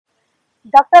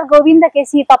Doctor Govind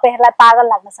KC तपाईहरुलाई पागल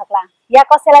लाग्न सक्ला या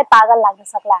कसैलाई पागल लाग्न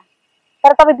सक्ला,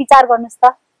 तर तपाई विचार गर्नुस् त,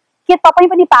 के तपाई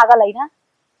पनि पागल हैन?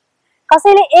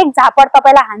 कसैले एक झापड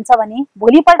तपाईलाई हान्छ भने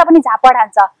भोलिपल्ट पनि झापड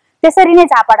हान्छ, त्यसरी नै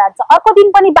झापड हान्छ, अर्को दिन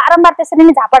पनि बारम्बार त्यसरी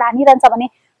नै झापड हानिरहन्छ भने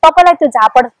तपाईलाई त्यो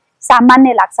झापड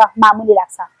सामान्य लाग्छ, मामुली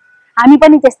लाग्छ। हामी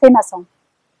पनि त्यस्तैमा छौं।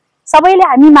 सबैले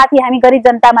हामी माथि, हामी गरिब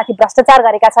जनतामाथि भ्रष्टाचार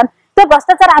गरेका छन्। त्यो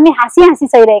भ्रष्टाचार हामी हाँसी हाँसी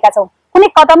सहिरहेका छौं, कुनै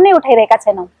कदम नै उठाइरहेका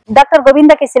छैनौं। डाक्टर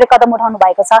गोविन्द केसीले कदम उठाउनु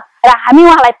भएको छ र हामी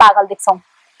उहाँलाई पागल देख्छौं,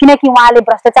 किनकि उहाँले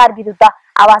भ्रष्टाचार विरुद्ध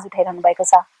आवाज उठाइरहनु भएको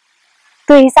छ।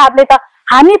 त्यो हिसाबले त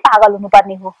हामी पागल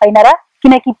हुनुपर्ने हो हैन र?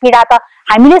 किनकि पीडा त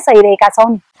हामीले सहिरहेका छौं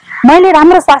नि। मैले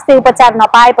राम्रो स्वास्थ्य उपचार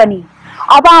नपाए पनि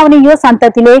अब आउने यो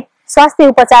सन्ततिले स्वास्थ्य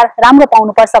उपचार राम्रो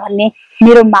पाउनुपर्छ भन्ने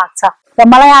मेरो माग छ र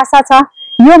मलाई आशा छ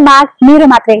यो माग मेरो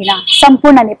मात्रै हैन,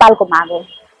 सम्पूर्ण नेपालको माग हो।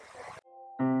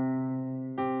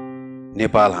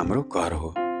 नेपाल हाम्रो घर हो,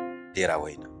 डेरा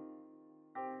होइन।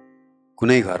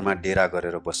 कुनै घरमा डेरा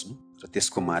गरेर बस्नु र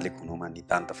त्यसको मालिक हुनुमा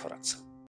नितान्त फरक छ।